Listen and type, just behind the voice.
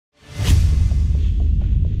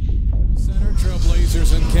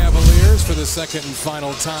Blazers and Cavaliers for the second and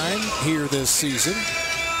final time here this season.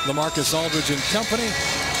 LaMarcus Aldridge and company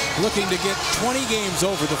looking to get 20 games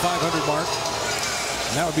over the 500 mark.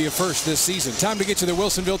 And that would be a first this season. Time to get to the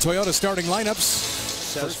Wilsonville Toyota starting lineups.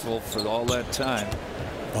 Successful for all that time.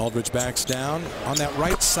 Aldridge backs down on that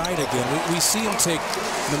right side again. We see him take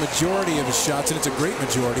the majority of his shots, and it's a great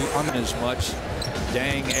majority. On as much,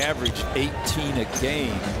 dang average 18 a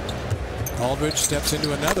game. Aldridge steps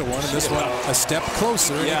into another one, and this one a step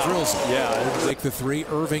closer, and he drills it. Yeah. Take the three,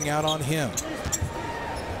 Irving out on him.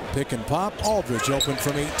 Pick and pop, Aldridge open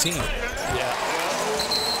from 18. Yeah.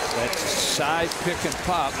 That side pick and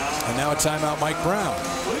pop. And now a timeout, Mike Brown.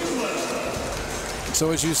 So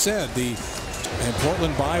as you said, and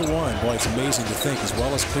Portland by one. Boy, it's amazing to think, as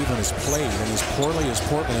well as Cleveland has played and as poorly as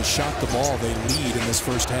Portland has shot the ball, they lead in this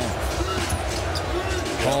first half.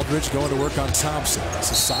 Aldridge going to work on Thompson.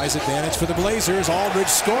 It's a size advantage for the Blazers. Aldridge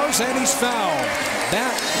scores and he's fouled.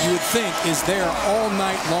 That, you would think, is there all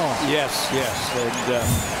night long. Yes. And,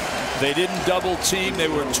 they didn't double team. They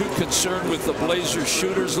were too concerned with the Blazers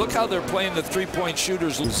shooters. Look how they're playing the three-point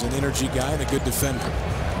shooters. He's an energy guy and a good defender.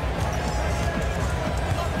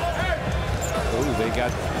 Oh, they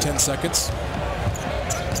got 10 seconds.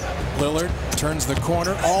 Lillard turns the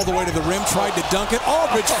corner all the way to the rim, tried to dunk it.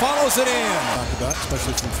 Aldridge follows it in. Talked about,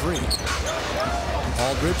 especially from three.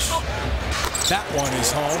 Aldridge, that one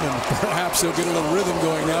is home, and perhaps he'll get a little rhythm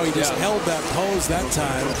going now. He just held that pose that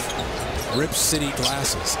time. Rip City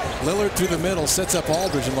glasses. Lillard through the middle sets up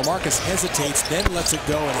Aldridge, and LaMarcus hesitates, then lets it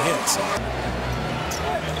go and hits.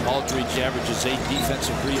 Aldridge averages 8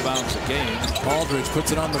 defensive rebounds a game. Aldridge puts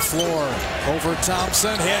it on the floor. Over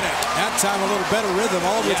Thompson, hit it. That time a little better rhythm.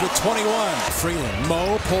 Aldridge with 21. Freeland,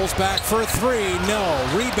 Mo pulls back for three. No.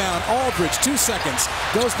 Rebound, Aldridge, 2 seconds.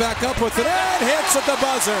 Goes back up with it and hits at the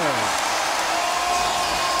buzzer.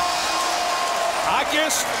 I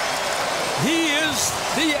guess he is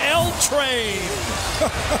the L train.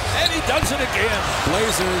 And he does it again.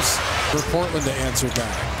 Blazers for Portland to answer back.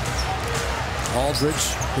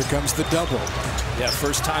 Aldridge, here comes the double. Yeah,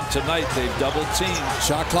 first time tonight they've double teamed.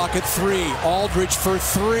 Shot clock at 3. Aldridge for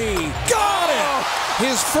 3. Got it!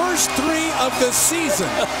 His first 3 of the season.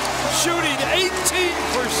 Shooting 18%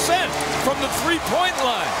 from the three-point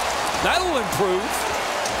line. That'll improve.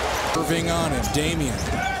 Irving on him. Damian.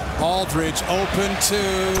 Aldridge open to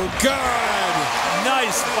good.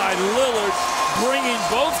 Nice by Lillard, bringing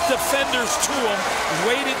both defenders to him.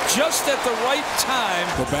 Waited just at the right time.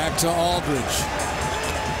 Go back to Aldridge.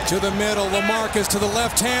 To the middle, LaMarcus to the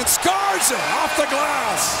left hand, scores it off the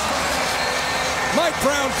glass. Mike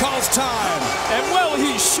Brown calls time. And well,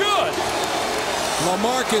 he should.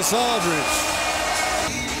 LaMarcus Aldridge.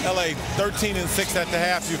 LA 13-6 at the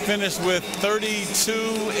half. You finished with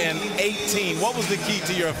 32-18. What was the key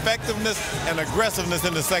to your effectiveness and aggressiveness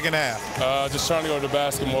in the second half? Just trying to go to the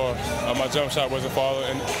basket more. My jump shot wasn't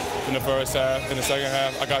falling in the first half. In the second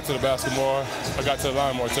half, I got to the basket more. I got to the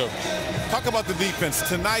line more too. Talk about the defense.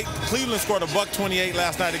 Tonight, Cleveland scored a $128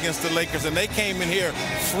 last night against the Lakers, and they came in here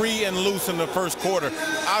free and loose in the first quarter.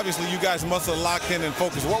 Obviously, you guys must have locked in and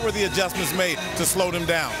focused. What were the adjustments made to slow them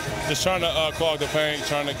down? Just trying to clog the paint,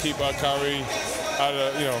 trying to keep Kyrie out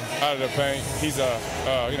of the paint. He's a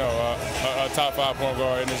top 5 point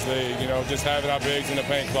guard in this league. Just having our bigs in the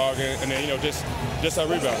paint clogging, and then just our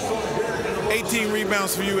rebounds. 18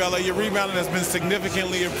 rebounds for you, LA. Your rebounding has been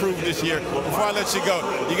significantly improved this year. Before I let you go,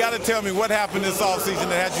 you got to tell me what happened this offseason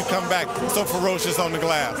that had you come back so ferocious on the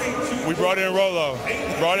glass. We brought in Rolo,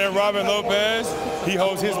 brought in Robin Lopez. He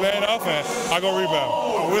holds his man up, and I go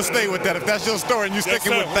rebound. We'll stay with that. If that's your story and you're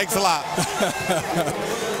sticking with it, thanks a lot.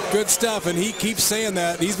 Good stuff, and he keeps saying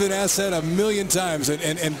that. He's been asked that a million times,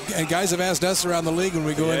 and guys have asked us around the league when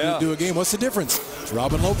we go in to do a game, what's the difference? It's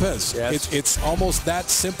Robin Lopez. Yes. It's almost that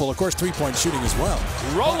simple. Of course, three-point shooting as well.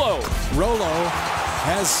 Rolo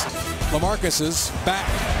has LaMarcus's back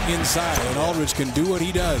inside, and Aldridge can do what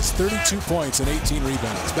he does. 32 points and 18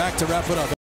 rebounds. Back to wrap it up.